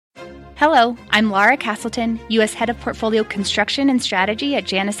Hello, I'm Laura Castleton, U.S. Head of Portfolio Construction and Strategy at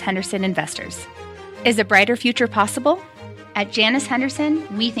Janus Henderson Investors. Is a brighter future possible? At Janus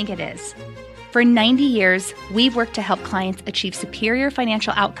Henderson, we think it is. For 90 years, we've worked to help clients achieve superior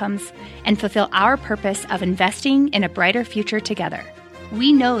financial outcomes and fulfill our purpose of investing in a brighter future together.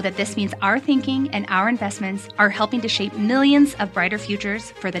 We know that this means our thinking and our investments are helping to shape millions of brighter futures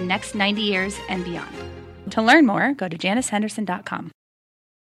for the next 90 years and beyond. To learn more, go to janushenderson.com.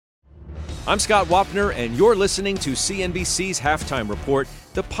 I'm Scott Wapner, and you're listening to CNBC's Halftime Report,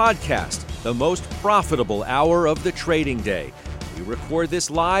 the podcast, the most profitable hour of the trading day. We record this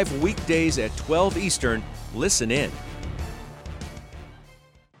live weekdays at 12 Eastern. Listen in.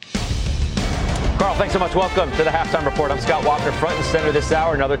 Carl, thanks so much. Welcome to the Halftime Report. I'm Scott Wapner, front and center this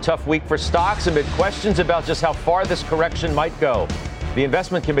hour. Another tough week for stocks amid questions about just how far this correction might go. The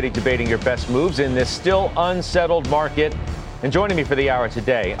investment committee debating your best moves in this still unsettled market. And joining me for the hour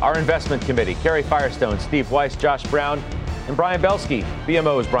today, our investment committee, Carrie Firestone, Steve Weiss, Josh Brown, and Brian Belsky.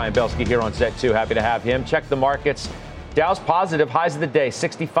 BMO's Brian Belsky here on set too. Happy to have him. Check the markets. Dow's positive, highs of the day,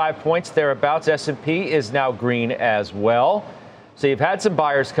 65 points thereabouts. S&P is now green as well. So you've had some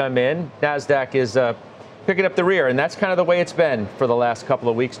buyers come in. NASDAQ is picking up the rear, and that's kind of the way it's been for the last couple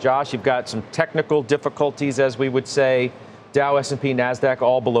of weeks. Josh, you've got some technical difficulties, as we would say. Dow, S&P, NASDAQ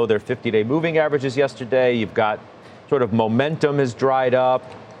all below their 50-day moving averages yesterday. You've got sort of momentum has dried up,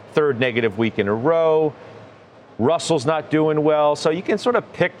 third negative week in a row. Russell's not doing well. So you can sort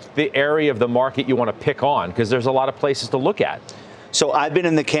of pick the area of the market you want to pick on because there's a lot of places to look at. So I've been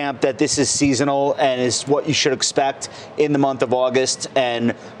in the camp that this is seasonal and is what you should expect in the month of August.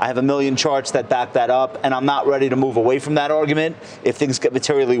 And I have a million charts that back that up. And I'm not ready to move away from that argument. If things get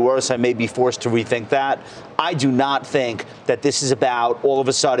materially worse, I may be forced to rethink that. I do not think that this is about all of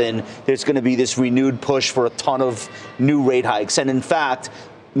a sudden there's going to be this renewed push for a ton of new rate hikes. And in fact,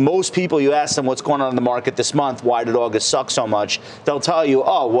 most people, you ask them what's going on in the market this month, why did August suck so much? They'll tell you,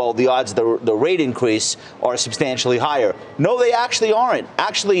 oh, well, the odds of the rate increase are substantially higher. No, they actually aren't.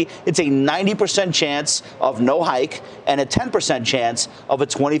 Actually, it's a 90% chance of no hike and a 10% chance of a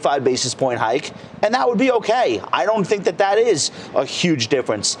 25 basis point hike, and that would be okay. I don't think that is a huge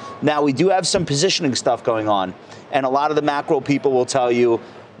difference. Now, we do have some positioning stuff going on, and a lot of the macro people will tell you,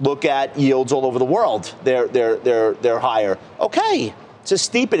 look at yields all over the world. They're higher. Okay. It's a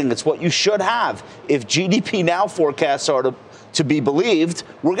steepening. It's what you should have. If GDP now forecasts are to be believed,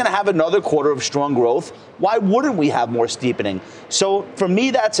 we're going to have another quarter of strong growth. Why wouldn't we have more steepening? So for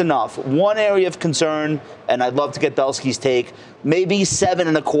me, that's enough. One area of concern, and I'd love to get Belsky's take, maybe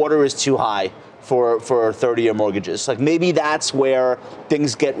 7.25 is too high for 30-year mortgages. Like maybe that's where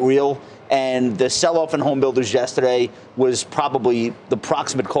things get real. And the sell-off in home builders yesterday was probably the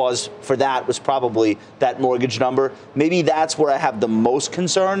proximate cause for that was probably that mortgage number. Maybe that's where I have the most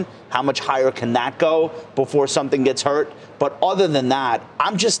concern. How much higher can that go before something gets hurt? But other than that,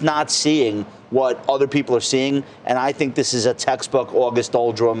 I'm just not seeing what other people are seeing. And I think this is a textbook August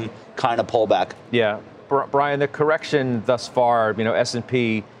doldrum kind of pullback. Yeah. Brian, the correction thus far,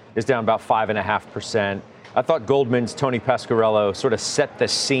 S&P is down about 5.5%. I thought Goldman's Tony Pasquarello sort of set the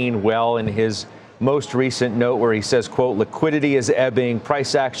scene well in his most recent note where he says, quote, liquidity is ebbing,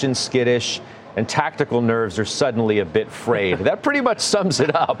 price action skittish, and tactical nerves are suddenly a bit frayed. That pretty much sums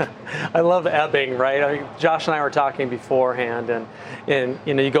it up. I love ebbing, right? I mean, Josh and I were talking beforehand, and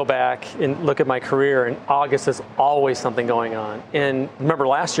you go back and look at my career, and August is always something going on. And remember,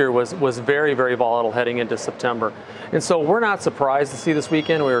 last year was very, very volatile heading into September. And so we're not surprised to see this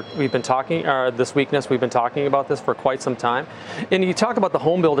weekend. We've been talking, this weakness, we've been talking about this for quite some time. And you talk about the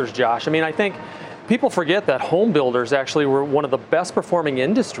home builders, Josh. I mean, I think people forget that home builders actually were one of the best performing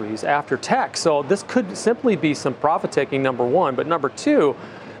industries after tech. So this could simply be some profit taking, number one. But number two,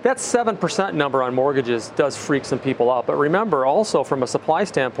 that 7% number on mortgages does freak some people out. But remember, also from a supply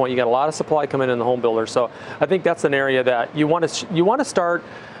standpoint, you got a lot of supply coming in the home builders. So I think that's an area that you want to start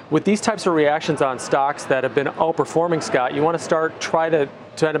with these types of reactions on stocks that have been outperforming, Scott. You want to try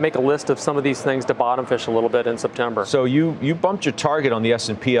to make a list of some of these things to bottom fish a little bit in September. So you bumped your target on the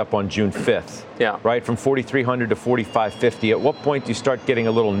S&P up on June 5th. Yeah. Right, from 4,300 to 4,550. At what point do you start getting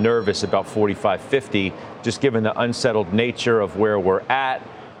a little nervous about 4,550, just given the unsettled nature of where we're at?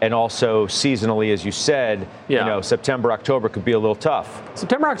 And also seasonally, as you said, September, October could be a little tough.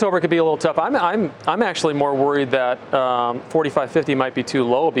 September, October could be a little tough. I'm actually more worried that 45.50 might be too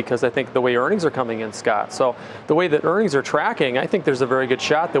low because I think the way earnings are coming in, Scott. So the way that earnings are tracking, I think there's a very good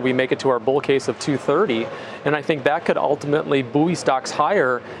shot that we make it to our bull case of 230, and I think that could ultimately buoy stocks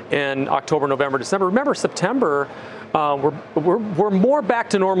higher in October, November, December. Remember, September we're more back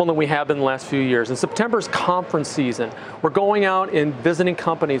to normal than we have been the last few years. In September's conference season, we're going out and visiting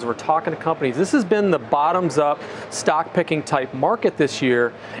companies. We're talking to companies. This has been the bottoms-up stock picking type market this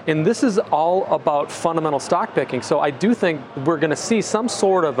year, and this is all about fundamental stock picking. So I do think we're going to see some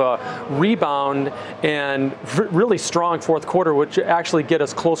sort of a rebound and really strong fourth quarter, which actually get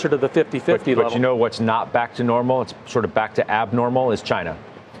us closer to the 50-50 level. But you know what's not back to normal? It's sort of back to abnormal is China.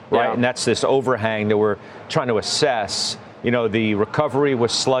 Right, yeah. And that's this overhang that we're trying to assess. You know, the recovery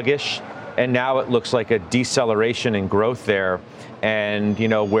was sluggish, and now it looks like a deceleration in growth there. And, you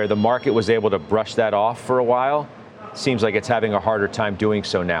know, where the market was able to brush that off for a while, seems like it's having a harder time doing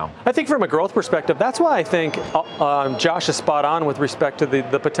so now. I think from a growth perspective, that's why I think Josh is spot on with respect to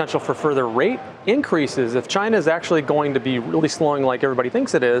the potential for further rate increases. If China is actually going to be really slowing like everybody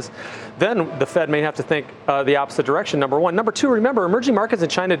thinks it is, then the Fed may have to think the opposite direction, number one. Number two, remember, emerging markets in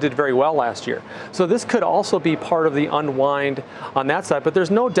China did very well last year. So this could also be part of the unwind on that side. But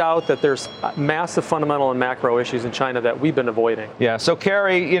there's no doubt that there's massive fundamental and macro issues in China that we've been avoiding. Yeah, so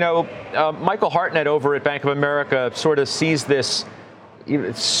Carrie, you know, Michael Hartnett over at Bank of America sort of sees this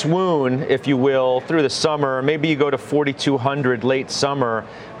swoon, if you will, through the summer. Maybe you go to 4,200 late summer.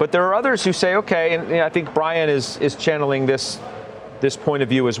 But there are others who say, okay, and I think Brian is channeling this point of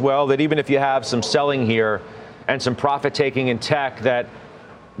view as well, that even if you have some selling here and some profit taking in tech, that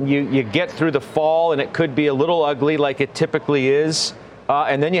you get through the fall and it could be a little ugly like it typically is.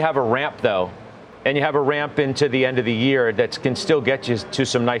 And then you have a ramp, though. And you have a ramp into the end of the year that can still get you to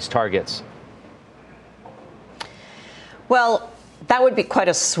some nice targets. Well, that would be quite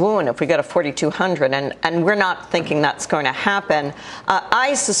a swoon if we go to 4,200, and we're not thinking that's going to happen.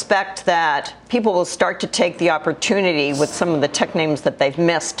 I suspect that people will start to take the opportunity with some of the tech names that they've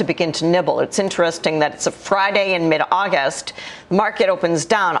missed to begin to nibble. It's interesting that it's a Friday in mid-August. The market opens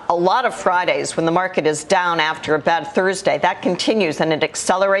down. A lot of Fridays when the market is down after a bad Thursday, that continues and it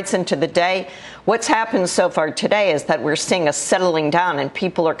accelerates into the day. What's happened so far today is that we're seeing a settling down and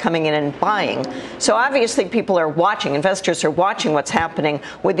people are coming in and buying. So obviously people are watching, investors are watching what's happening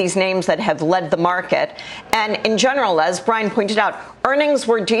with these names that have led the market. And in general, as Brian pointed out, earnings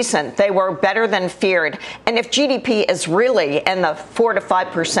were decent. They were better than feared. And if GDP is really in the 4 to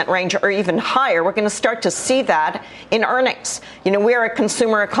 5% range or even higher, we're going to start to see that in earnings. You know, we're a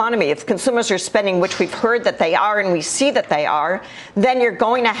consumer economy. If consumers are spending, which we've heard that they are and we see that they are, then you're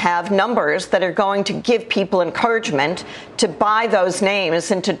going to have numbers that are going to give people encouragement to buy those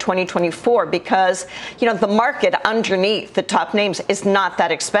names into 2024 because, you know, the market underneath the top names is not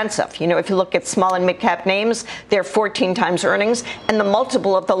that expensive. You know, if you look at small and mid-cap names, they're 14 times earnings, and the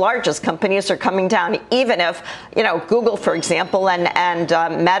multiple of the largest companies are coming down, even if, you know, Google, for example, and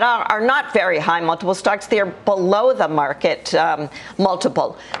Meta are not very high multiple stocks. They're below the market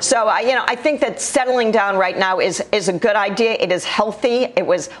multiple. So, I think that settling down right now is a good idea. It is healthy. It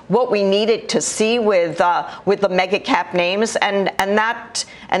was what we needed to see with the mega cap names, and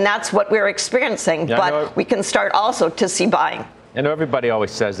that's what we're experiencing. Yeah, but we can start also to see buying. I know everybody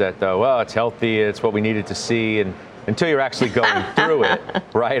always says that, though. Well, it's healthy. It's what we needed to see, and until you're actually going through it,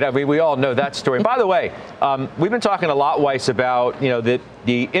 right? I mean, we all know that story. By the way, we've been talking a lot, Weiss, about, you know,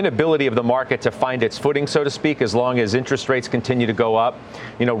 the inability of the market to find its footing, so to speak, as long as interest rates continue to go up.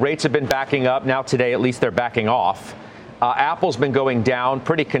 You know, rates have been backing up. Now today, at least, they're backing off. Apple's been going down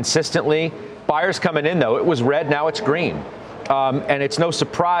pretty consistently. Buyers coming in, though. It was red, now it's green. And it's no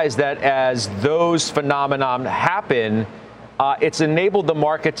surprise that as those phenomena happen, it's enabled the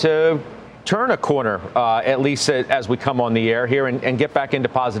market to turn a corner, at least as we come on the air here, and get back into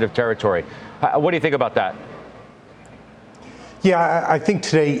positive territory. What do you think about that? Yeah, I think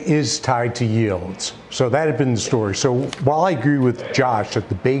today is tied to yields. So that had been the story. So while I agree with Josh that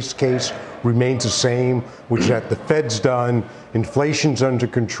the base case remains the same, which is that the Fed's done, inflation's under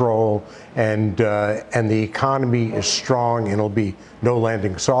control, and the economy is strong, and it'll be no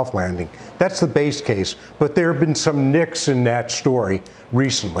landing, soft landing. That's the base case. But there have been some nicks in that story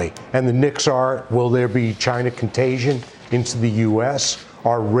recently. And the nicks are, will there be China contagion into the U.S.?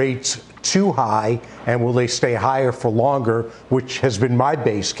 Are rates too high, and will they stay higher for longer, which has been my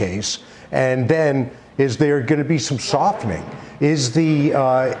base case? And then, is there going to be some softening? Is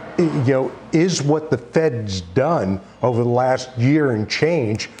is what the Fed's done over the last year and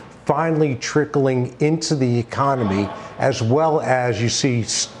change finally trickling into the economy, as well as you see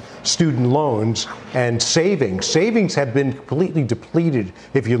student loans and savings? Savings have been completely depleted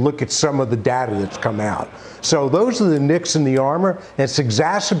if you look at some of the data that's come out. So those are the nicks in the armor, and it's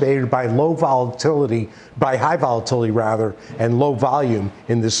exacerbated by high volatility rather, and low volume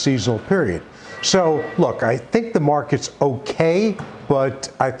in this seasonal period. So look, I think the market's okay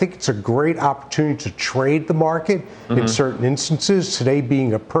but I think it's a great opportunity to trade the market in certain instances. Today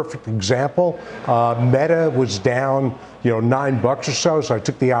being a perfect example. Meta was down, $9 or so I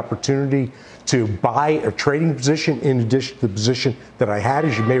took the opportunity to buy a trading position in addition to the position that I had.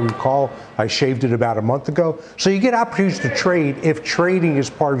 As you may recall, I shaved it about a month ago. So you get opportunities to trade if trading is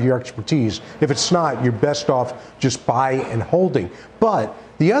part of your expertise. If it's not, you're best off just buying and holding. But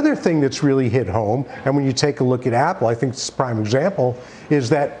the other thing that's really hit home, and when you take a look at Apple, I think it's a prime example, is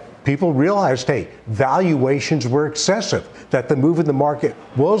that people realized, hey, valuations were excessive, that the move in the market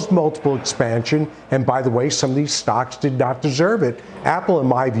was multiple expansion, and by the way, some of these stocks did not deserve it, Apple, in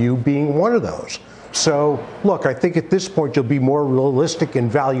my view, being one of those. So, look, I think at this point you'll be more realistic in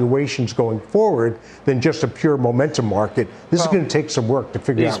valuations going forward than just a pure momentum market. This is going to take some work to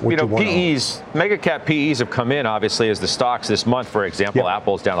figure out what you want PEs, to mega cap PEs have come in, obviously, as the stocks this month, for example. Yep.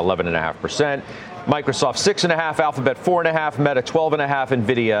 Apple's down 11.5%. Microsoft 6.5%, Alphabet 4.5%, Meta 12.5%,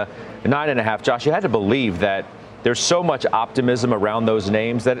 Nvidia 9.5%. Josh, you had to believe that there's so much optimism around those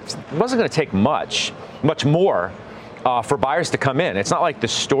names that it wasn't going to take much more for buyers to come in. It's not like the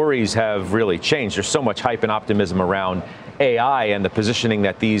stories have really changed. There's so much hype and optimism around AI and the positioning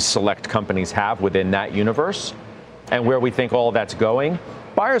that these select companies have within that universe and where we think all of that's going.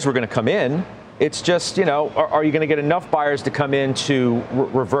 Buyers were going to come in. It's just, are you going to get enough buyers to come in to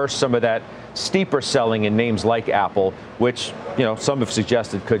reverse some of that steeper selling in names like Apple, which, some have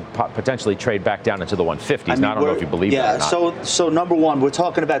suggested could potentially trade back down into the 150s. Now, I don't know if you believe that or not. So number one, we're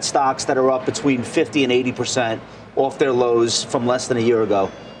talking about stocks that are up between 50 and 80% off their lows from less than a year ago,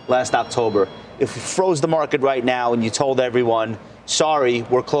 last October. If we froze the market right now and you told everyone, sorry,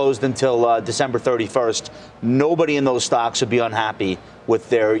 we're closed until December 31st, nobody in those stocks would be unhappy with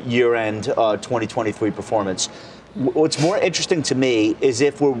their year-end 2023 performance. What's more interesting to me is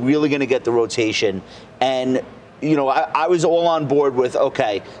if we're really going to get the rotation. And, I was all on board with,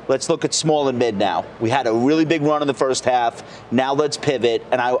 okay, let's look at small and mid now. We had a really big run in the first half. Now let's pivot.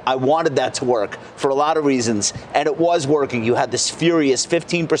 And I wanted that to work for a lot of reasons. And it was working. You had this furious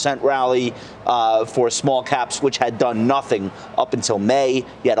 15% rally for small caps, which had done nothing up until May.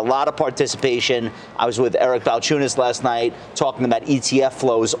 You had a lot of participation. I was with Eric Balchunas last night talking about ETF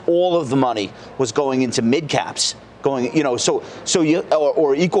flows. All of the money was going into mid caps, or equal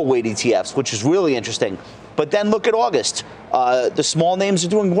weight ETFs, which is really interesting. But then look at August. The small names are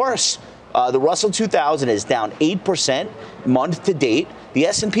doing worse. The Russell 2000 is down 8% month to date. The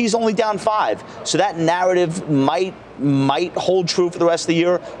S&P is only down 5%. So that narrative might hold true for the rest of the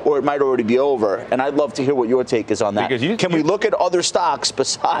year, or it might already be over. And I'd love to hear what your take is on that. Can we look at other stocks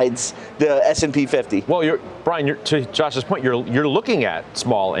besides the S&P 50? Well, Brian, to Josh's point, you're looking at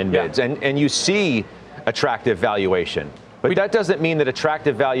small and mids, and you see attractive valuation. But that doesn't mean that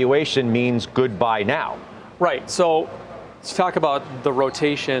attractive valuation means good buy now. Right. So let's talk about the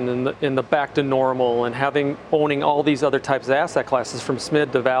rotation and the back to normal and owning all these other types of asset classes from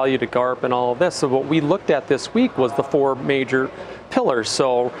SMID to value to GARP and all of this. So what we looked at this week was the 4 major pillars.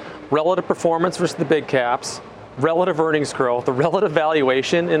 So relative performance versus the big caps, relative earnings growth, the relative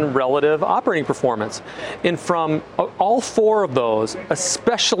valuation, and relative operating performance. And from all 4 of those,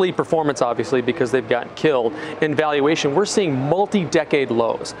 especially performance, obviously, because they've gotten killed, in valuation, we're seeing multi-decade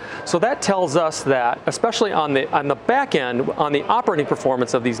lows. So that tells us that, especially on the back end, on the operating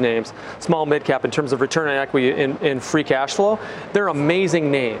performance of these names, small mid-cap, in terms of return on equity and free cash flow, they're amazing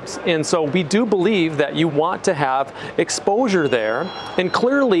names. And so we do believe that you want to have exposure there. And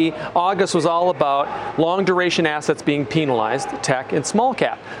clearly, August was all about long duration assets being penalized, tech and small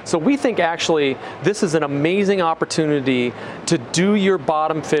cap. So we think actually this is an amazing opportunity to do your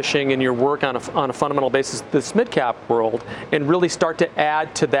bottom fishing and your work on a fundamental basis, this mid cap world, and really start to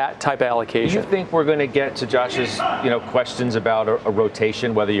add to that type of allocation. Do you think we're going to get to Josh's questions about a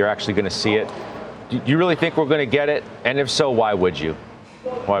rotation, whether you're actually going to see it? Do you really think we're going to get it? And if so, why would you?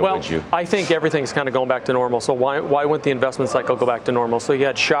 Would you? I think everything's kind of going back to normal. So why wouldn't the investment cycle go back to normal? So you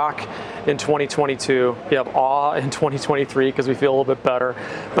had shock in 2022. You have awe in 2023 because we feel a little bit better.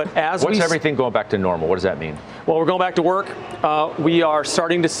 But what's everything going back to normal? What does that mean? Well, we're going back to work. We are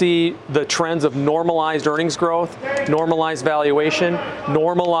starting to see the trends of normalized earnings growth, normalized valuation,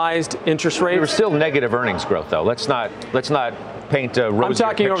 normalized interest rates. We're still negative earnings growth, though. Let's not paint a rosier picture. I'm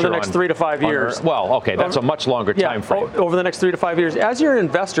talking over the next 3 to 5 years. Well, okay, that's a much longer time frame. Over the next 3 to 5 years. As you're an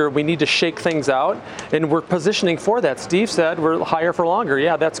investor, we need to shake things out, and we're positioning for that. Steve said we're higher for longer.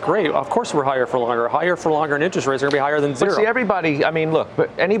 Yeah, that's great. Of course we're higher for longer. Higher for longer, and interest rates are going to be higher than zero. But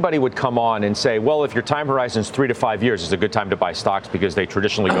see, anybody would come on and say, well, if your time horizon is 3 to 5 years, it's a good time to buy stocks because they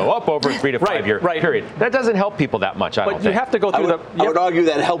traditionally go up over a 3 to 5 year period. That doesn't help people that much, I don't think. But you have to go through I would argue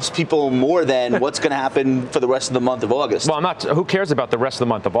that helps people more than what's going to happen for the rest of the month of August. Well, who cares about the rest of the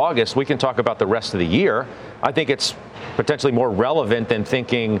month of August? We can talk about the rest of the year. I think it's potentially more relevant than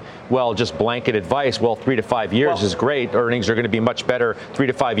thinking, well, just blanket advice. Well, 3 to 5 years is great. Earnings are going to be much better 3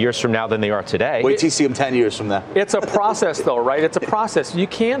 to 5 years from now than they are today. Wait till you see them 10 years from now. It's a process, though, right? It's a process. You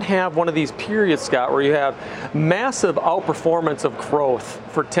can't have one of these periods, Scott, where you have massive outperformance of growth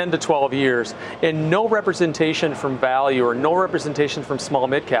for 10 to 12 years and no representation from value or no representation from small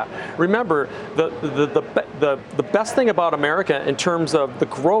mid-cap. Remember, the best thing about America in terms of the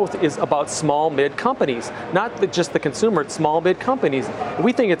growth is about small mid companies, not just the consumer, it's small mid companies.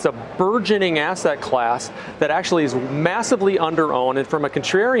 We think it's a burgeoning asset class that actually is massively under-owned, and from a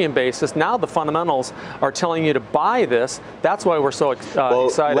contrarian basis, now the fundamentals are telling you to buy this. That's why we're so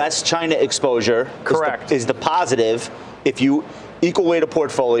excited. Less China exposure is the positive. If you equal weight a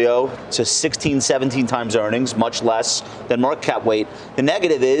portfolio to 16, 17 times earnings, much less than market cap weight. The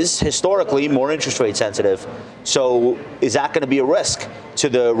negative is, historically, more interest rate sensitive. So is that going to be a risk to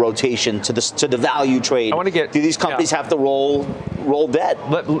the rotation, to the value trade? Do these companies have to roll debt?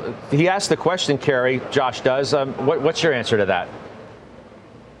 He asked the question, Kerry. Josh does. What's your answer to that?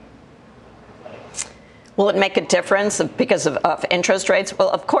 Will it make a difference because of interest rates? Well,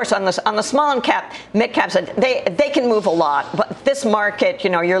 of course, on the small and mid caps, they can move a lot. But this market,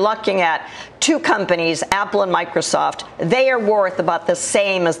 you're looking at two companies, Apple and Microsoft. They are worth about the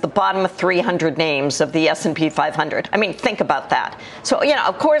same as the bottom of 300 names of the S&P 500. I mean, think about that. So,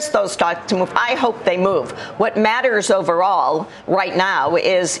 of course, those stocks move. I hope they move. What matters overall right now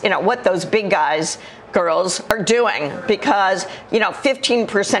is, what those big guys, girls are doing, because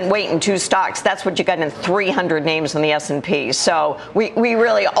 15% weight in two stocks, that's what you got in 300 names in the S&P. So we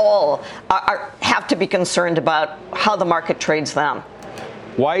really all have to be concerned about how the market trades them.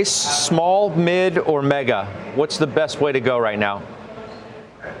 Weiss, small, mid, or mega? What's the best way to go right now?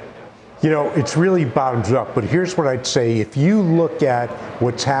 It's really bottoms up, but here's what I'd say. If you look at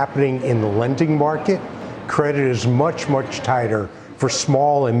what's happening in the lending market, credit is much, much tighter for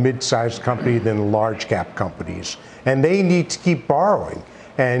small and mid-sized companies than large cap companies. And they need to keep borrowing.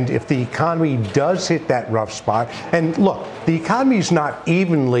 And if the economy does hit that rough spot, and look, the economy is not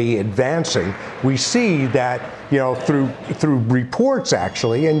evenly advancing. We see that, through reports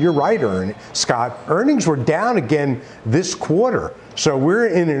actually, and you're right, Scott, earnings were down again this quarter. So we're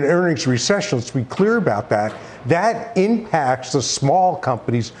in an earnings recession. Let's be clear about that. That impacts the small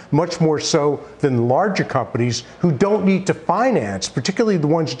companies much more so than the larger companies who don't need to finance, particularly the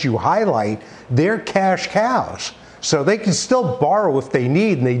ones that you highlight. They're cash cows. So they can still borrow if they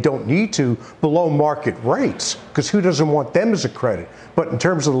need, and they don't need to below market rates, because who doesn't want them as a credit? But in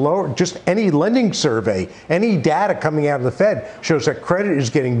terms of just any lending survey, any data coming out of the Fed shows that credit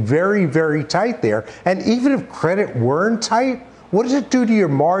is getting very, very tight there. And even if credit weren't tight, what does it do to your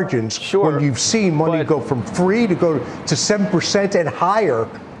margins when you've seen money go from free to go to 7% and higher,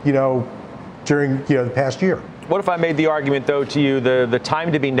 during the past year? What if I made the argument, though, to you, the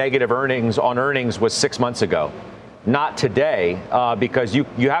time to be negative earnings on earnings was 6 months ago? Not today, because you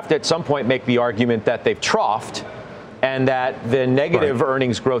have to at some point make the argument that they've troughed and that the negative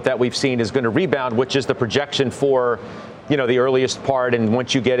earnings growth that we've seen is going to rebound, which is the projection for, the earliest part, and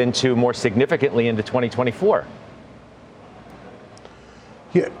once you get into more significantly into 2024.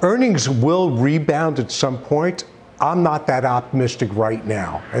 Yeah, earnings will rebound at some point. I'm not that optimistic right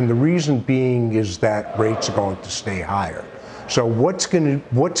now, and the reason being is that rates are going to stay higher. So what's going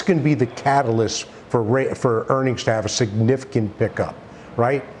to be the catalyst for earnings to have a significant pickup,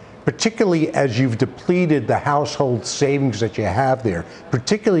 right? Particularly as you've depleted the household savings that you have there,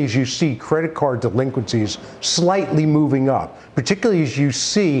 particularly as you see credit card delinquencies slightly moving up, particularly as you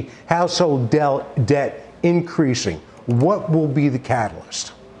see household debt increasing. What will be the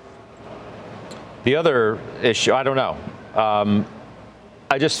catalyst? The other issue, I don't know.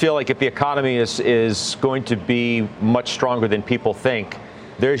 I just feel like if the economy is going to be much stronger than people think,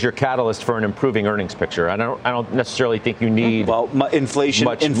 there's your catalyst for an improving earnings picture. I don't necessarily think you need inflation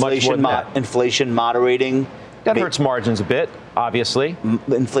moderating. That hurts margins a bit, obviously.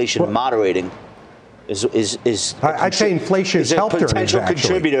 Inflation moderating is I'd say inflation has helped earnings, potential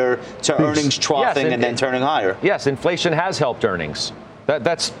contributor to earnings troughing and then turning higher. Yes, inflation has helped earnings.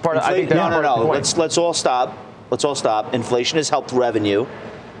 That's part of. I think no. Let's all stop. Inflation has helped revenue.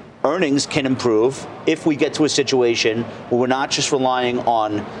 Earnings can improve if we get to a situation where we're not just relying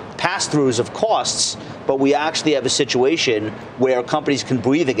on pass-throughs of costs, but we actually have a situation where companies can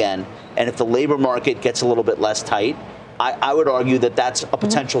breathe again. And if the labor market gets a little bit less tight, I would argue that that's a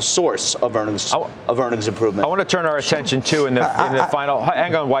potential source of earnings improvement. I want to turn our attention to in the final.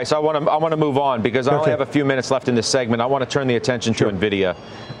 Hang on, Weiss. I want to move on because I only have a few minutes left in this segment. I want to turn the attention to NVIDIA,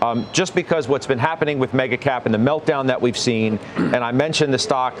 just because what's been happening with Megacap and the meltdown that we've seen. And I mentioned the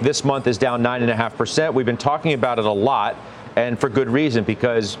stock this month is down 9.5%. We've been talking about it a lot, and for good reason,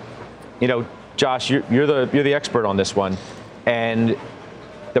 because, Josh, you're the expert on this one, and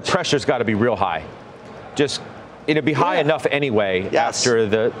the pressure's got to be real high. Just it'd be high enough anyway after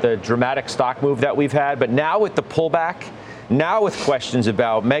the dramatic stock move that we've had. But now with the pullback, now with questions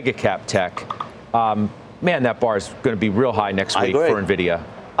about mega cap tech, man, that bar is going to be real high next week for NVIDIA.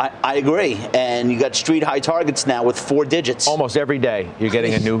 I agree. And you got street high targets now with 4 digits. Almost every day you're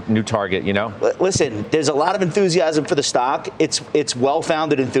getting a new target, Listen, there's a lot of enthusiasm for the stock. It's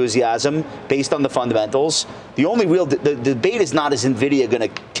well-founded enthusiasm based on the fundamentals. The only real the debate is not, is NVIDIA going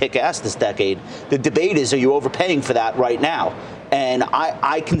to kick ass this decade? The debate is, are you overpaying for that right now? And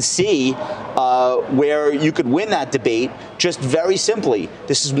I can see where you could win that debate just very simply.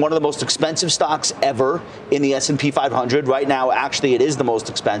 This is one of the most expensive stocks ever in the S&P 500. Right now, actually, it is the most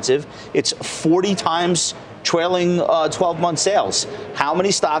expensive. It's 40 times trailing 12-month sales. How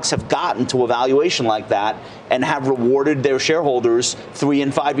many stocks have gotten to a valuation like that and have rewarded their shareholders 3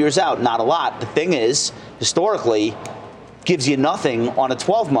 and 5 years out? Not a lot. The thing is, historically, gives you nothing on a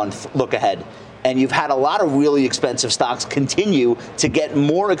 12-month look ahead. And you've had a lot of really expensive stocks continue to get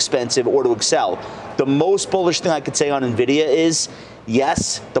more expensive or to excel. The most bullish thing I could say on NVIDIA is,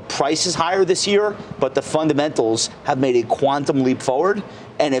 yes, the price is higher this year, but the fundamentals have made a quantum leap forward.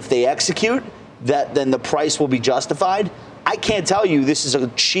 And if they execute, then the price will be justified. I can't tell you this is a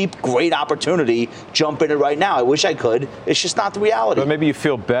cheap, great opportunity. Jump in it right now. I wish I could. It's just not the reality. But maybe you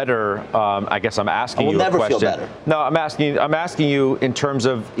feel better. I guess I'm asking you a question. I will never feel better. No, I'm asking you in terms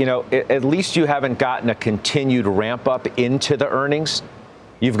of, at least you haven't gotten a continued ramp up into the earnings.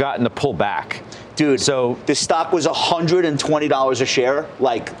 You've gotten the pullback. Dude, so the stock was $120 a share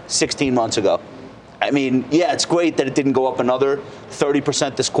like 16 months ago. I mean, yeah, it's great that it didn't go up another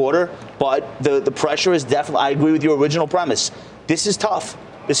 30% this quarter, but the pressure is definitely, I agree with your original premise. This is tough.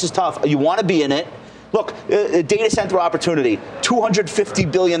 You want to be in it. Look, data center opportunity,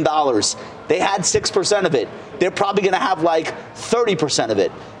 $250 billion. They had 6% of it. They're probably going to have like 30% of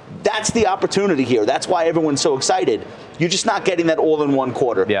it. That's the opportunity here. That's why everyone's so excited. You're just not getting that all in one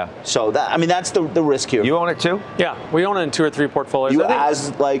quarter. Yeah. So that's the risk here. You own it too? Yeah, we own it in 2 or 3 portfolios. You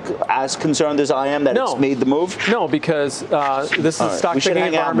as concerned as I am that it's made the move? No, because this is a stock picking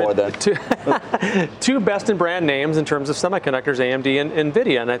environment. Two best in brand names in terms of semiconductors, AMD and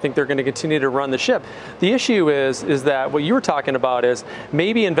NVIDIA, and I think they're going to continue to run the ship. The issue is that what you were talking about is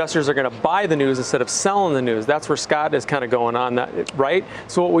maybe investors are going to buy the news instead of selling the news. That's where Scott is kind of going on that, right?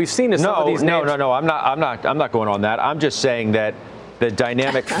 So what we've seen is some of these names. No. I'm not going on that. I'm just saying that the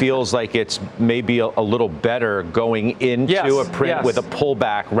dynamic feels like it's maybe a little better going into a print with a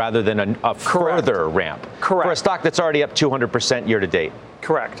pullback rather than a further ramp. Correct. For a stock that's already up 200% year to date.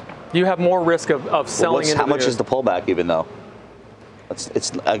 Correct. You have more risk of selling. How much is the pullback even though?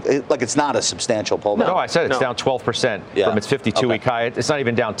 It's not a substantial pullback. No, I said it's down 12% from its 52-week high. It's not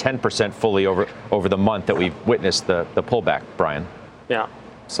even down 10% fully over the month that we've witnessed the pullback, Brian. Yeah.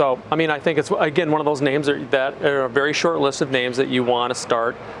 So, I think it's, again, one of those names that are a very short list of names that you want to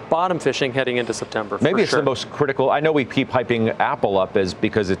start bottom fishing heading into September. Maybe it's the most critical. I know we keep hyping Apple up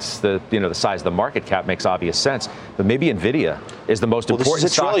because it's the size of the market cap makes obvious sense. But maybe NVIDIA is the most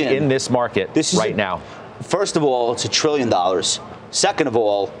important stock in this market right now. First of all, it's $1 trillion. Second of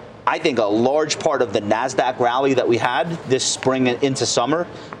all, I think a large part of the NASDAQ rally that we had this spring into summer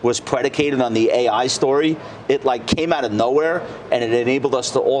was predicated on the AI story. It came out of nowhere, and it enabled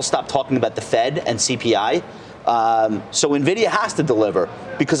us to all stop talking about the Fed and CPI. So NVIDIA has to deliver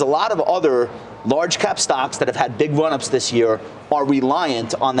because a lot of other large cap stocks that have had big run-ups this year are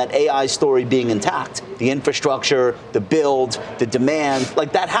reliant on that AI story being intact. The infrastructure, the build, the demand,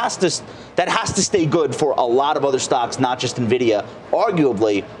 that has to stay good for a lot of other stocks, not just NVIDIA.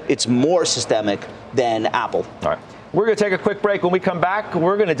 Arguably, it's more systemic than Apple. All right. We're going to take a quick break. When we come back,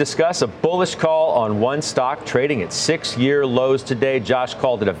 we're going to discuss a bullish call on one stock trading at 6-year lows today. Josh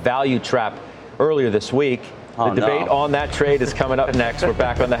called it a value trap earlier this week. The debate on that trade is coming up next. We're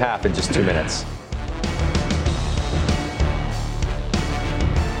back on the half in just 2 minutes.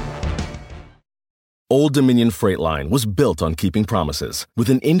 Old Dominion Freight Line was built on keeping promises. With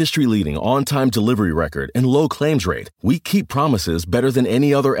an industry-leading on-time delivery record and low claims rate, we keep promises better than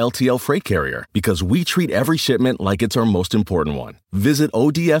any other LTL freight carrier because we treat every shipment like it's our most important one. Visit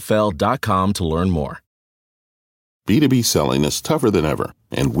odfl.com to learn more. B2B selling is tougher than ever,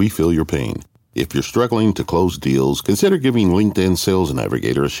 and we feel your pain. If you're struggling to close deals, consider giving LinkedIn Sales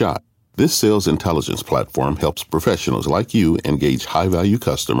Navigator a shot. This sales intelligence platform helps professionals like you engage high-value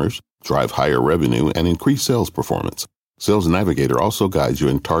customers, drive higher revenue, and increase sales performance. Sales Navigator also guides you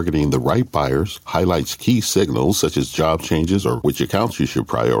in targeting the right buyers, highlights key signals such as job changes or which accounts you should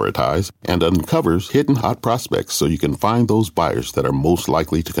prioritize, and uncovers hidden hot prospects so you can find those buyers that are most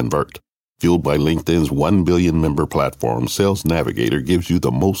likely to convert. Fueled by LinkedIn's 1 billion member platform, Sales Navigator gives you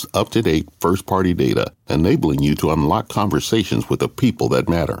the most up-to-date first-party data, enabling you to unlock conversations with the people that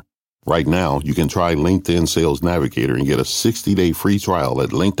matter. Right now, you can try LinkedIn Sales Navigator and get a 60-day free trial at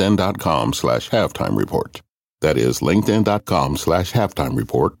linkedin.com/halftime report. That is linkedin.com/halftime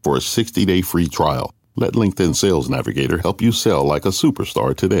report for a 60-day free trial. Let LinkedIn Sales Navigator help you sell like a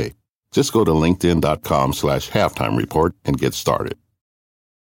superstar today. Just go to linkedin.com/halftime report and get started.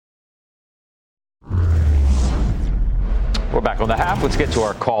 We're back on the half. Let's get to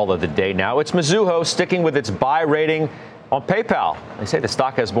our call of the day now. It's Mizuho sticking with its buy rating on PayPal. They say the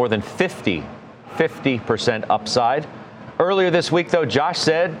stock has more than 50% upside. Earlier this week, though, Josh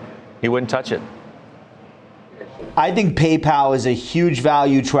said he wouldn't touch it. I think PayPal is a huge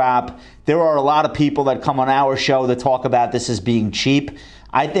value trap. There are a lot of people that come on our show that talk about this as being cheap.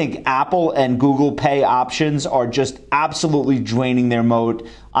 I think Apple and Google Pay options are just absolutely draining their moat.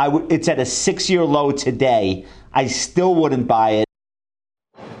 It's at a 6-year low today. I still wouldn't buy it.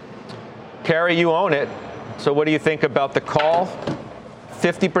 Carrie, you own it. So what do you think about the call?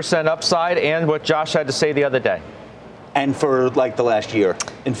 50% upside and what Josh had to say the other day. And for like the last year,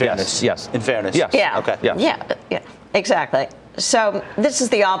 in fairness. Yes. In fairness. Yes. Yeah. Okay. Yes. Yeah, exactly. So this is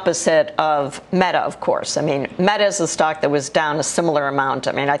the opposite of Meta, of course. I mean, Meta is a stock that was down a similar amount.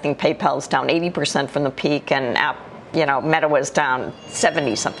 I mean, I think PayPal is down 80% from the peak, and Meta was down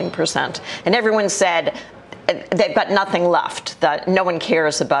 70-something%. And everyone said they've got nothing left, that no one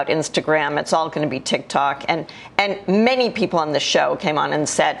cares about Instagram. It's all going to be TikTok. And many people on the show came on and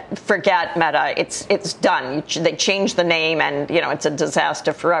said, forget Meta. It's done. They changed the name and, it's a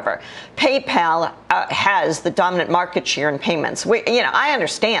disaster forever. PayPal has the dominant market share in payments. I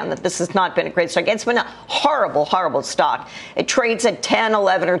understand that this has not been a great stock. It's been a horrible, horrible stock. It trades at 10,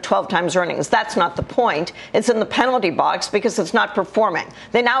 11, or 12 times earnings. That's not the point. It's in the penalty box because it's not performing.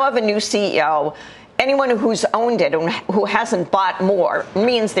 They now have a new CEO. Anyone who's owned it and who hasn't bought more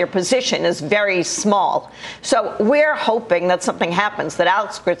means their position is very small. So we're hoping that something happens, that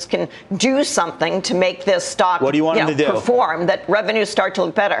Alex Gritz can do something to make this stock what do you want him to do? Perform, that revenues start to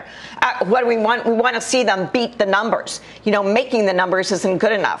look better. What do we want? We want to see them beat the numbers. Making the numbers isn't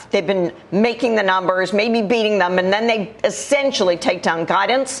good enough. They've been making the numbers, maybe beating them, and then they essentially take down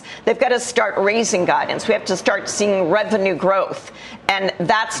guidance. They've got to start raising guidance. We have to start seeing revenue growth, and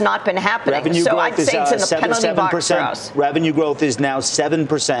that's not been happening. Revenue so growth I'd say it's in the penalty box for us. Revenue growth is now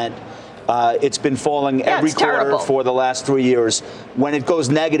 7%. It's been falling every quarter terrible. For the last 3 years. When it goes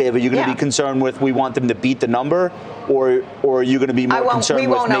negative, are you going to be concerned with we want them to beat the number, or are you going to be more concerned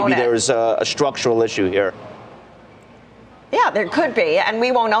with maybe there's a structural issue here? Yeah, there could be, and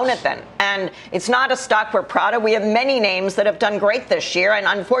we won't own it then. And it's not a stock we're proud of. We have many names that have done great this year, and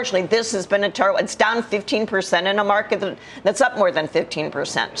unfortunately, this has been a terrible. It's down 15% in a market that's up more than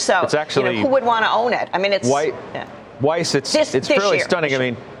 15%. So, it's actually, who would want to own it? I mean, it's Weiss. It's fairly stunning. I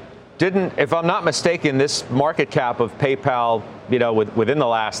mean, if I'm not mistaken, this market cap of PayPal, within the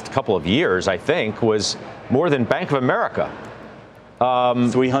last couple of years, I think, was more than Bank of America.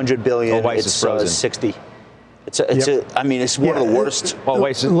 $300 billion. Weiss is frozen. 60. It's one of the worst. Oh,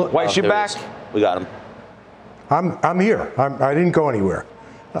 Weiss, you back? We got him. I'm here. I didn't go anywhere.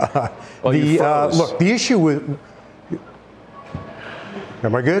 Look, the issue with.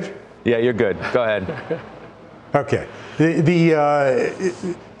 Am I good? Yeah, you're good. Go ahead. Okay. The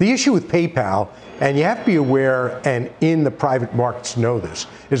issue with PayPal, and you have to be aware, and in the private markets know this,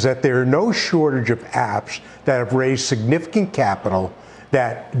 is that there are no shortage of apps that have raised significant capital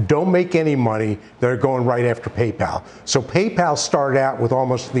that don't make any money, that are going right after PayPal. So PayPal started out with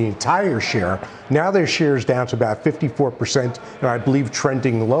almost the entire share. Now their share is down to about 54%, and I believe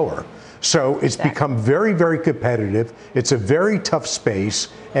trending lower. So it's become very, very competitive. It's a very tough space,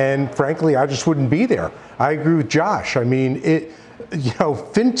 and frankly, I just wouldn't be there. I agree with Josh. I mean,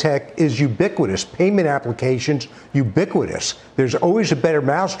 fintech is ubiquitous. Payment applications, ubiquitous. There's always a better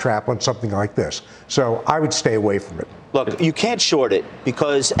mousetrap on something like this. So I would stay away from it. Look, you can't short it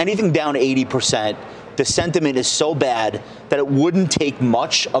because anything down 80%, the sentiment is so bad that it wouldn't take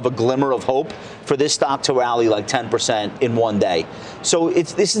much of a glimmer of hope for this stock to rally like 10% in one day. So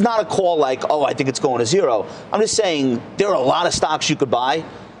this is not a call like, I think it's going to zero. I'm just saying there are a lot of stocks you could buy.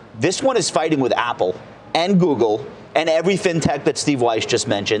 This one is fighting with Apple and Google and every fintech that Steve Weiss just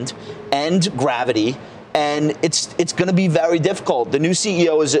mentioned, and Gravity. And it's going to be very difficult. The new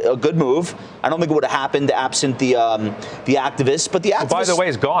CEO is a good move. I don't think it would have happened absent the activists. But the activists, by the way,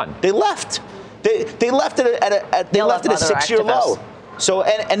 is gone. They left. They left it at a 6-year low. So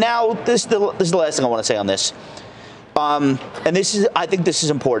and now this is the last thing I want to say on this. And I think this is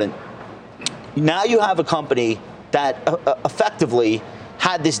important. Now you have a company that effectively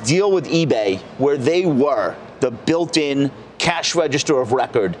had this deal with eBay where they were the built-in cash register of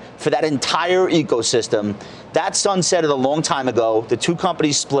record for that entire ecosystem. That sunsetted a long time ago. The two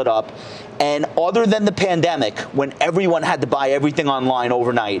companies split up. And other than the pandemic, when everyone had to buy everything online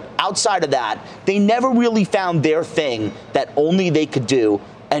overnight, outside of that, they never really found their thing that only they could do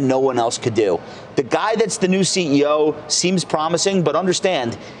and no one else could do. The guy that's the new CEO seems promising, but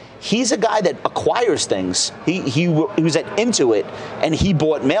understand, he's a guy that acquires things. He was at Intuit, and he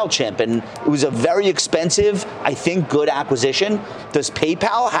bought MailChimp, and it was a very expensive, I think, good acquisition. Does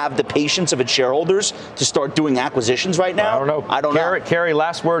PayPal have the patience of its shareholders to start doing acquisitions right now? I don't know. Carrie,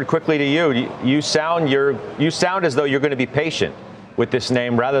 last word quickly to you. You sound as though you're going to be patient with this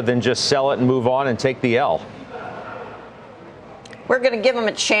name rather than just sell it and move on and take the L. We're going to give them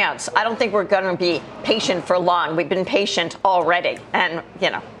a chance. I don't think we're going to be patient for long. We've been patient already. And,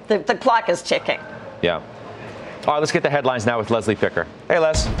 the clock is ticking. Yeah. All right, let's get the headlines now with Leslie Picker. Hey,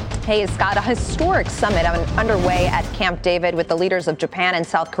 Les. Hey, Scott, a historic summit underway at Camp David with the leaders of Japan and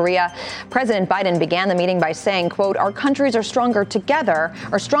South Korea. President Biden began the meeting by saying, quote, our countries are stronger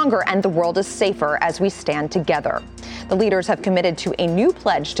and the world is safer as we stand together. The leaders have committed to a new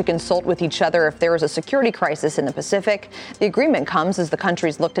pledge to consult with each other if there is a security crisis in the Pacific. The agreement comes as the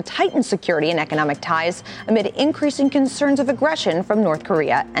countries look to tighten security and economic ties amid increasing concerns of aggression from North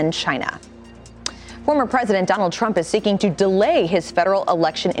Korea and China. Former President Donald Trump is seeking to delay his federal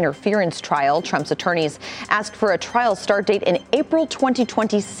election interference trial. Trump's attorneys asked for a trial start date in April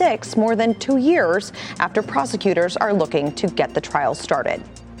 2026, more than 2 years after prosecutors are looking to get the trial started.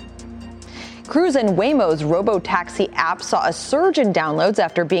 Cruise and Waymo's robo-taxi app saw a surge in downloads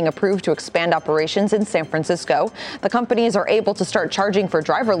after being approved to expand operations in San Francisco. The companies are able to start charging for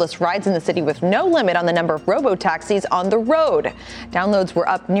driverless rides in the city with no limit on the number of robo-taxis on the road. Downloads were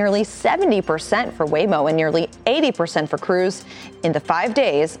up nearly 70% for Waymo and nearly 80% for Cruise in the 5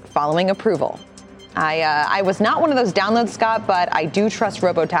 days following approval. I was not one of those downloads, Scott, but I do trust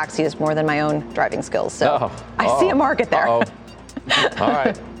robo-taxis more than my own driving skills. So I see a market there. All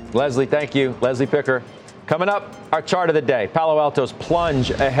right. Leslie, thank you. Leslie Picker. Coming up, our chart of the day. Palo Alto's plunge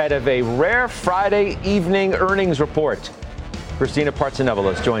ahead of a rare Friday evening earnings report. Christina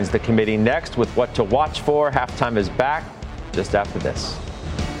Partsinevelos joins the committee next with what to watch for. Halftime is back just after this.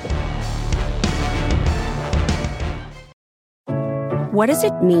 What does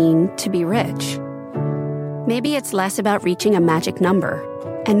it mean to be rich? Maybe it's less about reaching a magic number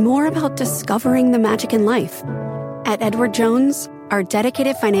and more about discovering the magic in life. At Edward Jones, our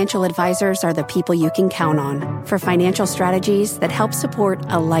dedicated financial advisors are the people you can count on for financial strategies that help support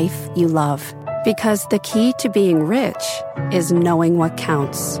a life you love. Because the key to being rich is knowing what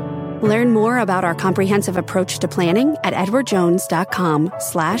counts. Learn more about our comprehensive approach to planning at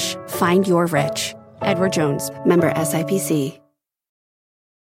edwardjones.com/findyourrich. Edward Jones, member SIPC.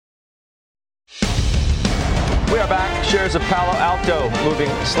 We are back. Shares of Palo Alto moving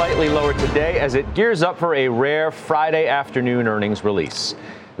slightly lower today as it gears up for a rare Friday afternoon earnings release.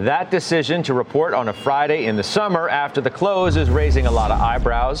 That decision to report on a Friday in the summer after the close is raising a lot of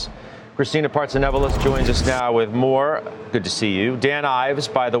eyebrows. Christina Partsinevelos joins us now with more. Good to see you. Dan Ives,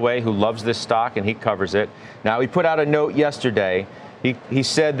 by the way, who loves this stock and he covers it. Now, he put out a note yesterday. He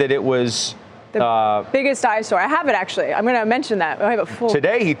said that it was the biggest eyesore. I have it, actually. I'm going to mention that. I have it full.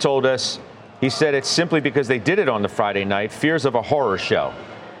 Today, he told us. He said it's simply because they did it on the Friday night. Fears of a horror show.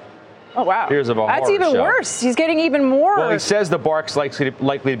 Oh, wow. Fears of a horror show. That's even worse. He's getting even more. Well, he says the bark's likely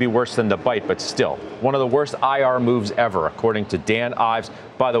to be worse than the bite, but still. One of the worst IR moves ever, according to Dan Ives.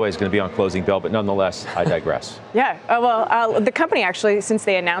 By the way, he's going to be on Closing Bell, but nonetheless, I digress. Yeah. The company actually, since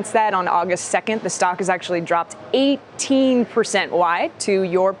they announced that on August 2nd, the stock has actually dropped 18%. Why? To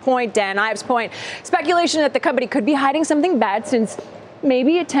your point, Dan Ives' point, speculation that the company could be hiding something bad since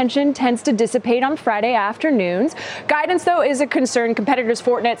maybe attention tends to dissipate on Friday afternoons. Guidance, though, is a concern. Competitors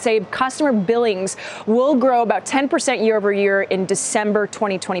Fortinet say customer billings will grow about 10% year over year in December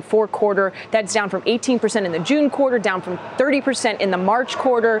 2024 quarter. That's down from 18% in the June quarter, down from 30% in the March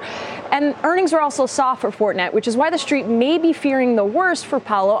quarter. And earnings were also soft for Fortinet, which is why the street may be fearing the worst for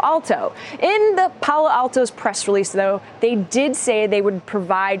Palo Alto. In the Palo Alto's press release, though, they did say they would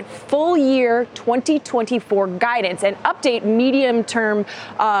provide full year 2024 guidance and update medium-term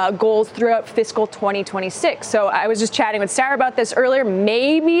long-term goals throughout fiscal 2026. So I was just chatting with Sarah about this earlier.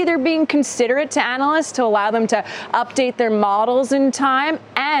 Maybe they're being considerate to analysts to allow them to update their models in time.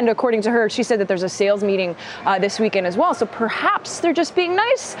 And according to her, she said that there's a sales meeting this weekend as well. So perhaps they're just being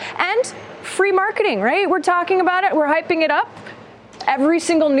nice. And free marketing, right? We're talking about it. We're hyping it up. Every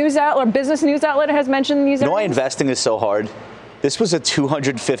single news outlet or business news outlet has mentioned these. You know why investing is so hard? This was a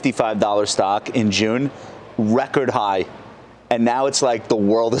 $255 stock in June, record high. And now it's like the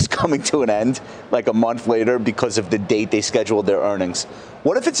world is coming to an end like a month later because of the date they scheduled their earnings.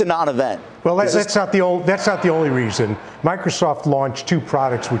 What if it's a non-event? Well, that's not the only reason. Microsoft launched 2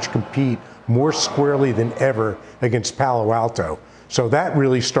 products which compete more squarely than ever against Palo Alto. So that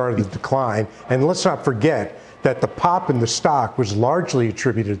really started the decline. And let's not forget that the pop in the stock was largely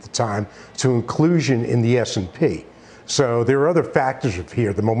attributed at the time to inclusion in the S&P. So there are other factors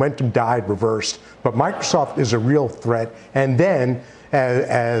here. The momentum died, reversed, but Microsoft is a real threat. And then,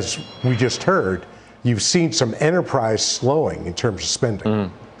 as we just heard, you've seen some enterprise slowing in terms of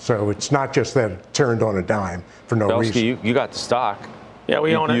spending. So it's not just that it turned on a dime for no reason. You got the stock. Yeah,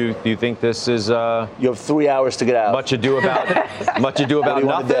 we own it. Do you think this is? You have 3 hours to get out. Much ado about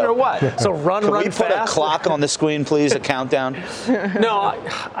nothing, or what? So run Can we fast. put a clock on the screen, please? A countdown. No,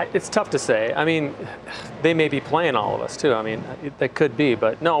 it's tough to say. I mean, they may be playing all of us too. I mean, that could be,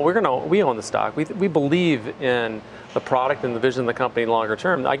 but no, we own the stock. We believe in the product and the vision of the company longer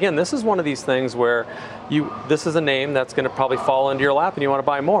term. Again, this is one of these things where this is a name that's going to probably fall into your lap, and you want to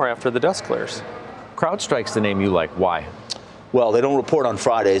buy more after the dust clears. CrowdStrike's the name you like. Why? Well, they don't report on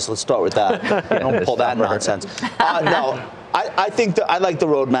Fridays. Let's start with that. They don't pull that nonsense. No, I think I like the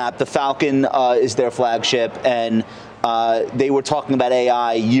roadmap. The Falcon is their flagship, and they were talking about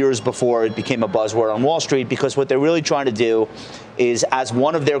AI years before it became a buzzword on Wall Street, because what they're really trying to do is, as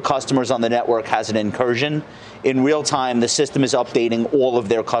one of their customers on the network has an incursion, in real time, the system is updating all of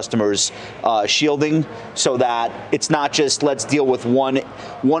their customers' shielding, so that it's not just let's deal with one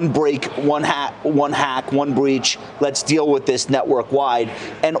break, one hack, one breach. Let's deal with this network wide.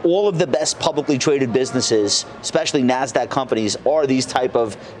 And all of the best publicly traded businesses, especially NASDAQ companies, are these type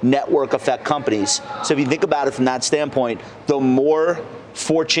of network effect companies. So if you think about it from that standpoint, the more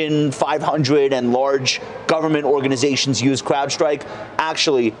Fortune 500 and large government organizations use CrowdStrike,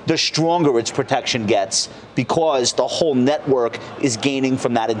 actually, the stronger its protection gets, because the whole network is gaining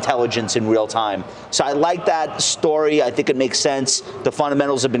from that intelligence in real time. So I like that story. I think it makes sense. The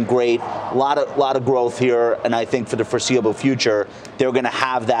fundamentals have been great. A lot of growth here, and I think for the foreseeable future, they're going to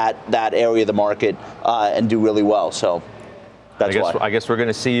have that area of the market and do really well. So. I guess we're going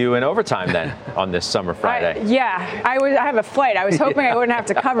to see you in overtime then on this summer Friday. I have a flight. I was hoping I wouldn't have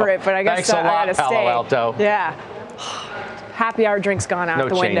to cover it, but I guess I got to stay. Palo Alto. Yeah. Happy hour drinks gone out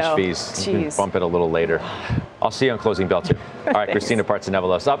the window. No change fees. You can bump it a little later. I'll see you on Closing Bell too. All right, Christina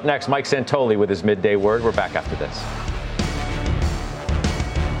Partsinevelos. Up next, Mike Santoli with his midday word. We're back after this.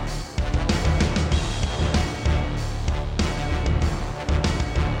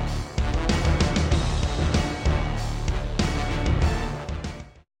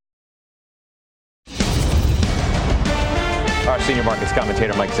 Our senior markets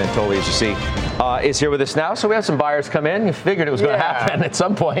commentator, Mike Santoli, as you see, is here with us now. So we have some buyers come in. You figured it was going to happen at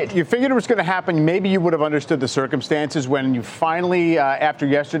some point. You figured it was going to happen. Maybe you would have understood the circumstances when you finally, after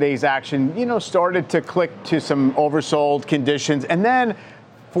yesterday's action, started to click to some oversold conditions. And then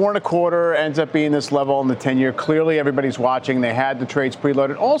 4.25 ends up being this level in the 10-year. Clearly, everybody's watching. They had the trades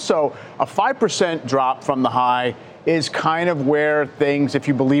preloaded. Also, a 5% drop from the high is kind of where things, if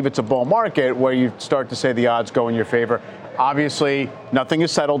you believe it's a bull market, where you start to say the odds go in your favor. Obviously, nothing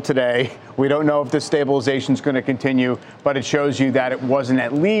is settled today. We don't know if this stabilization is going to continue, but it shows you that it wasn't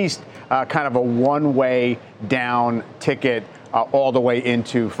at least kind of a one-way down ticket all the way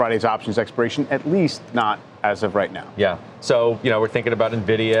into Friday's options expiration, at least not as of right now. Yeah. So, we're thinking about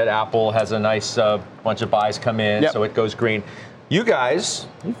NVIDIA. Apple has a nice bunch of buys come in, so it goes green. You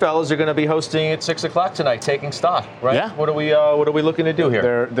fellas are going to be hosting at 6 o'clock tonight, taking stock, right? Yeah. What are we looking to do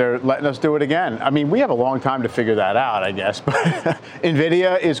here? They're letting us do it again. I mean, we have a long time to figure that out, I guess. But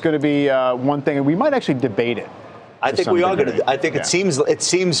NVIDIA is going to be one thing, and we might actually debate it. I think we are going to. I think it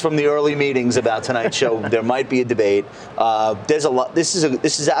seems from the early meetings about tonight's show there might be a debate. There's a lot. This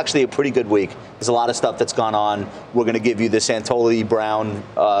is actually a pretty good week. There's a lot of stuff that's gone on. We're going to give you the Santoli Brown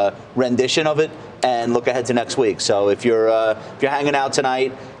rendition of it and look ahead to next week. So if you're hanging out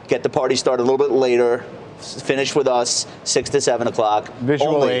tonight, get the party started a little bit later. Finish with us 6 to 7 o'clock.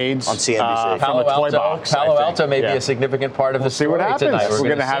 Visual aids on CNBC. Palo Alto may be a significant part of the story tonight. See what happens. We're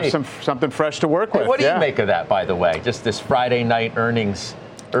going to have something fresh to work with. What do you make of that, by the way? Just this Friday night earnings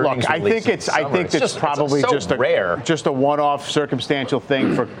earnings Look, I think it's probably just a one-off circumstantial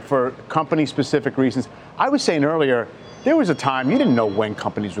thing for company-specific reasons. I was saying earlier, there was a time you didn't know when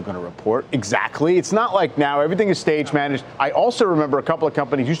companies were going to report exactly. It's not like now everything is stage managed. I also remember a couple of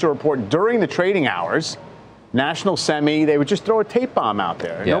companies used to report during the trading hours. National Semi, they would just throw a tape bomb out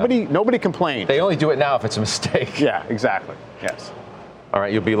there. Yeah. Nobody complained. They only do it now if it's a mistake. Yeah, exactly. Yes. All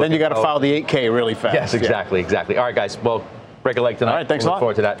right, you'll be looking. Then you got to file the 8K really fast. Yes, exactly. All right, guys. Well, break a leg tonight. All right, thanks a lot. Look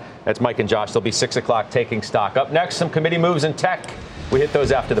forward to that. That's Mike and Josh. They'll be 6 o'clock taking stock. Up next, some committee moves in tech. We hit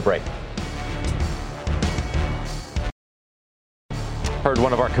those after the break. Heard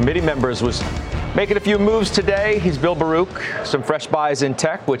one of our committee members was making a few moves today. He's Bill Baruch. Some fresh buys in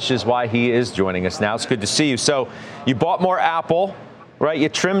tech, which is why he is joining us now. It's good to see you. So you bought more Apple, right? You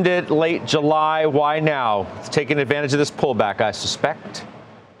trimmed it late July. Why now? It's taking advantage of this pullback, I suspect.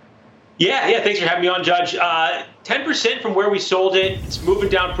 Yeah. Thanks for having me on, Judge. 10% from where we sold it. It's moving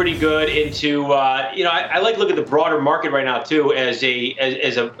down pretty good into, I like to look at the broader market right now, too, as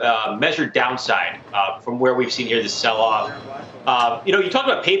a measured downside from where we've seen here this sell-off. You talked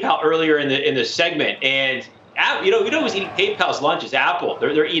about PayPal earlier in the segment, and who's eating PayPal's lunch is Apple.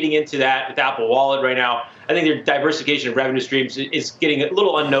 They're eating into that with Apple Wallet right now. I think their diversification of revenue streams is getting a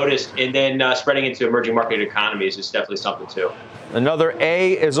little unnoticed, and then spreading into emerging market economies is definitely something, too. Another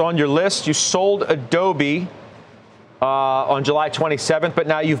A is on your list. You sold Adobe on July 27th, but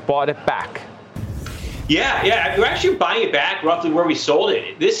now you've bought it back. Yeah. We're actually buying it back roughly where we sold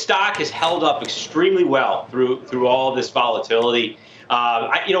it. This stock has held up extremely well through all of this volatility.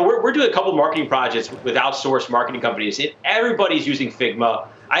 We're doing a couple marketing projects with outsourced marketing companies, and everybody's using Figma.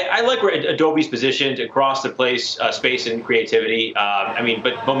 I like where Adobe's positioned across the space and creativity.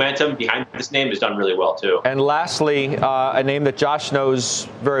 But momentum behind this name has done really well, too. And lastly, a name that Josh knows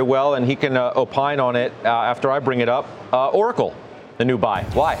very well, and he can opine on it after I bring it up, Oracle, the new buy.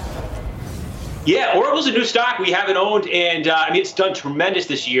 Why? Yeah, Oracle's a new stock we haven't owned, and it's done tremendous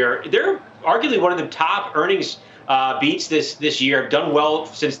this year. They're arguably one of the top earnings beats this year. Have done well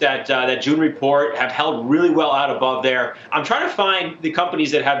since that June report. Have held really well out above there. I'm trying to find the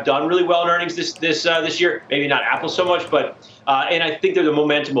companies that have done really well in earnings this year. Maybe not Apple so much, but and I think the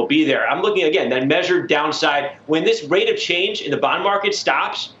momentum will be there. I'm looking again that measured downside when this rate of change in the bond market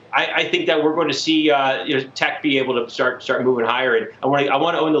stops. I think that we're going to see tech be able to start moving higher, and I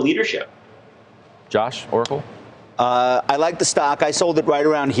want to own the leadership. Josh, Oracle? I like the stock. I sold it right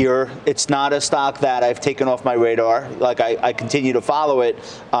around here. It's not a stock that I've taken off my radar. I continue to follow it.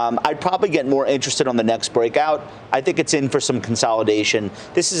 I'd probably get more interested on the next breakout. I think it's in for some consolidation.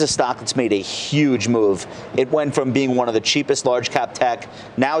 This is a stock that's made a huge move. It went from being one of the cheapest large cap tech.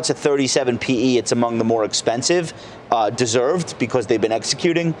 Now it's a 37 PE. It's among the more expensive. Deserved because they've been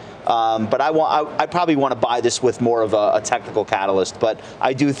executing. But I probably want to buy this with more of a technical catalyst. But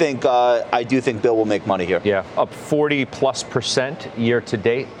I do think Bill will make money here. Yeah, up 40+% year to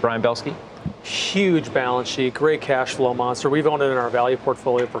date. Brian Belsky. Huge balance sheet, great cash flow monster. We've owned it in our value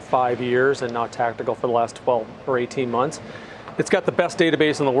portfolio for 5 years and not tactical for the last 12 or 18 months. It's got the best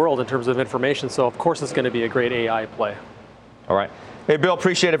database in the world in terms of information, so of course it's going to be a great AI play. All right. Hey, Bill,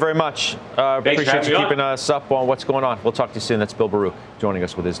 appreciate it very much. Appreciate you keeping us up on what's going on. We'll talk to you soon. That's Bill Baruch joining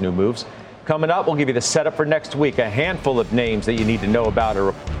us with his new moves. Coming up, we'll give you the setup for next week. A handful of names that you need to know about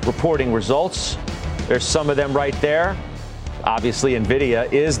are reporting results. There's some of them right there. Obviously,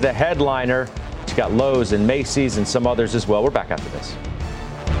 NVIDIA is the headliner. It's got Lowe's and Macy's and some others as well. We're back after this.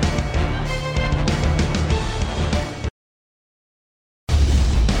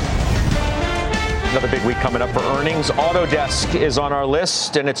 Another big week coming up for earnings. Autodesk is on our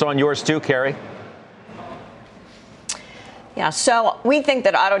list, and it's on yours too, Carrie. Yeah, so we think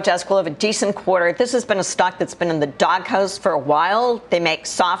that Autodesk will have a decent quarter. This has been a stock that's been in the doghouse for a while. They make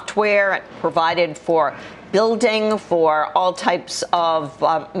software provided for building, for all types of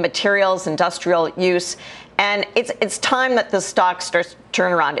materials, industrial use. And it's time that the stock starts to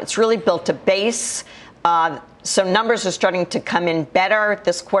turn around. It's really built a base. So numbers are starting to come in better.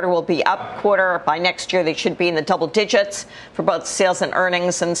 This quarter will be up quarter. By next year, they should be in the double digits for both sales and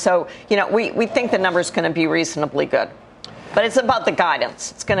earnings. And so, we think the number's going to be reasonably good. But it's about the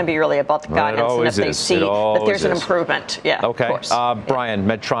guidance. It's going to be really about the guidance. And if they see that there's an improvement. Yeah, okay. Of course. Brian,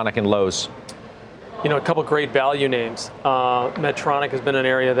 Medtronic and Lowe's. A couple great value names. Medtronic has been an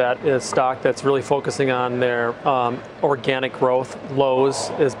area that is stock that's really focusing on their organic growth. Lowe's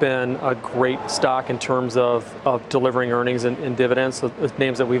has been a great stock in terms of delivering earnings and dividends. So it's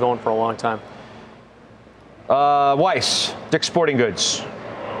names that we've owned for a long time. Weiss, Dick's Sporting Goods.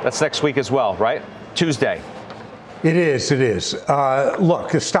 That's next week as well, right? Tuesday. It is.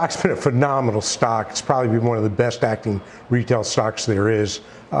 Look, the stock's been a phenomenal stock. It's probably been one of the best acting retail stocks there is.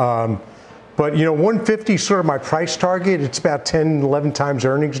 But, 150 is sort of my price target. It's about 10, 11 times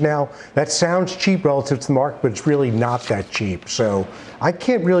earnings now. That sounds cheap relative to the market, but it's really not that cheap. So I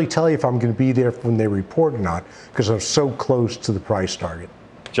can't really tell you if I'm going to be there when they report or not because I'm so close to the price target.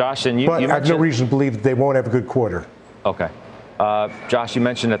 Josh, and But I have no reason to believe that they won't have a good quarter. Okay. Josh, you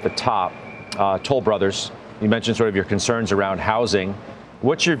mentioned at the top, Toll Brothers. You mentioned sort of your concerns around housing.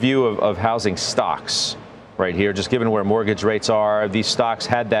 What's your view of housing stocks right here? Just given where mortgage rates are, these stocks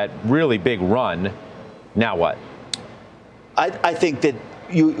had that really big run. Now what? I think that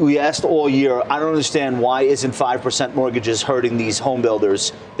we asked all year, I don't understand why isn't 5% mortgages hurting these home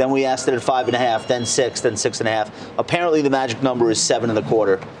builders. Then we asked it at 5.5, then 6, then 6.5. Apparently the magic number is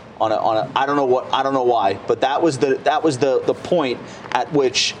 7.25. I don't know why, but that was the point at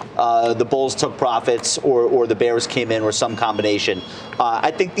which the bulls took profits or the bears came in or some combination.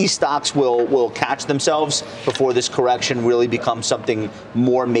 I think these stocks will catch themselves before this correction really becomes something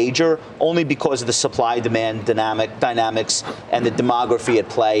more major, only because of the supply-demand dynamics and the demography at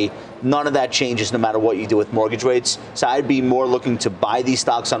play. None of that changes no matter what you do with mortgage rates. So I'd be more looking to buy these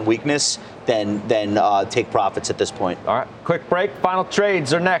stocks on weakness than take profits at this point. All right, quick break. Final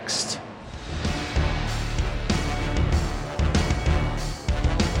trades are next.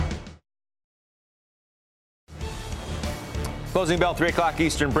 Closing bell, 3 o'clock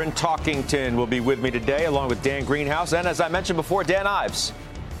Eastern. Bryn Talkington will be with me today, along with Dan Greenhouse. And as I mentioned before, Dan Ives.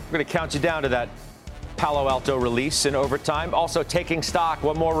 We're going to count you down to that Palo Alto release in overtime. Also taking stock.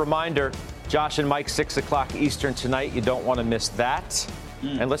 One more reminder. Josh and Mike, 6 o'clock Eastern tonight. You don't want to miss that.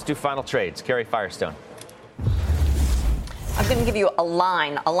 And let's do final trades. Carrie Firestone. I'm going to give you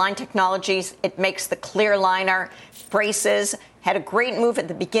Align Technologies. It makes the clear liner braces. Had a great move at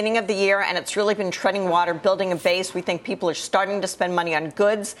the beginning of the year, and it's really been treading water, building a base. We think people are starting to spend money on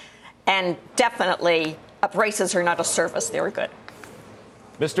goods, and definitely braces are not a service. They're good.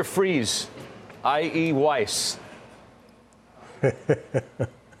 Mr. Freeze, I.E. Weiss.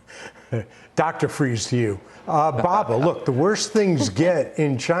 Dr. Freeze to you. Baba, look, the worse things get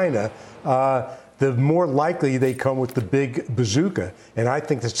in China, the more likely they come with the big bazooka. And I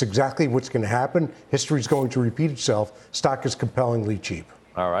think that's exactly what's going to happen. History's going to repeat itself. Stock is compellingly cheap.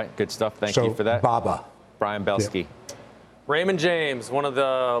 All right, good stuff. Thank you for that. Baba. Brian Belsky. Yeah. Raymond James, one of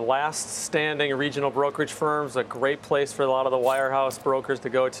the last standing regional brokerage firms, a great place for a lot of the wirehouse brokers to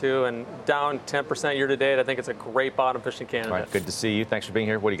go to, and down 10% year to date. I think it's a great bottom fishing candidate. All right, good to see you. Thanks for being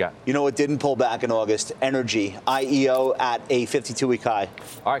here. What do you got? You know what didn't pull back in August? Energy, IEO at a 52-week high.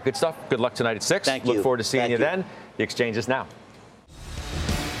 All right, good stuff. Good luck tonight at 6. Thank you. Look forward to seeing you then. The exchange is now.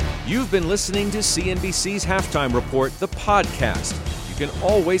 You've been listening to CNBC's Halftime Report, the podcast. You can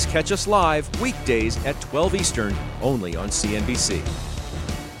always catch us live weekdays at 12 Eastern, only on CNBC.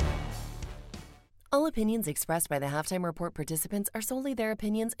 All opinions expressed by the Halftime Report participants are solely their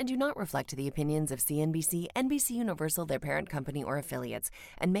opinions and do not reflect the opinions of CNBC, NBC Universal, their parent company, or affiliates,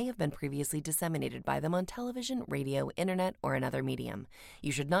 and may have been previously disseminated by them on television, radio, internet, or another medium.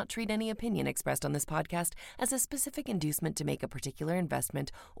 You should not treat any opinion expressed on this podcast as a specific inducement to make a particular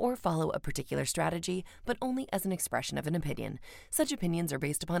investment or follow a particular strategy, but only as an expression of an opinion. Such opinions are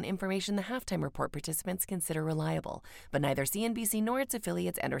based upon information the Halftime Report participants consider reliable, but neither CNBC nor its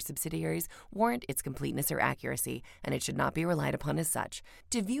affiliates and or subsidiaries warrant its completeness or accuracy, and it should not be relied upon as such.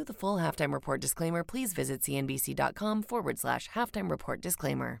 To view the full Halftime Report disclaimer, please visit cnbc.com/halftime report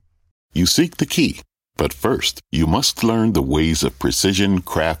disclaimer. You seek the key, but first, you must learn the ways of precision,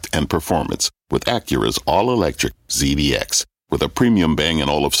 craft, and performance with Acura's all-electric ZDX. With a premium Bang &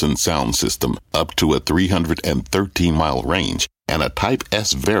 Olufsen sound system up to a 313-mile range and a Type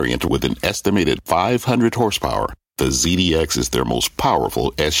S variant with an estimated 500 horsepower, the ZDX is their most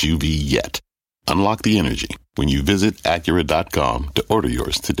powerful SUV yet. Unlock the energy when you visit Acura.com to order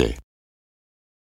yours today.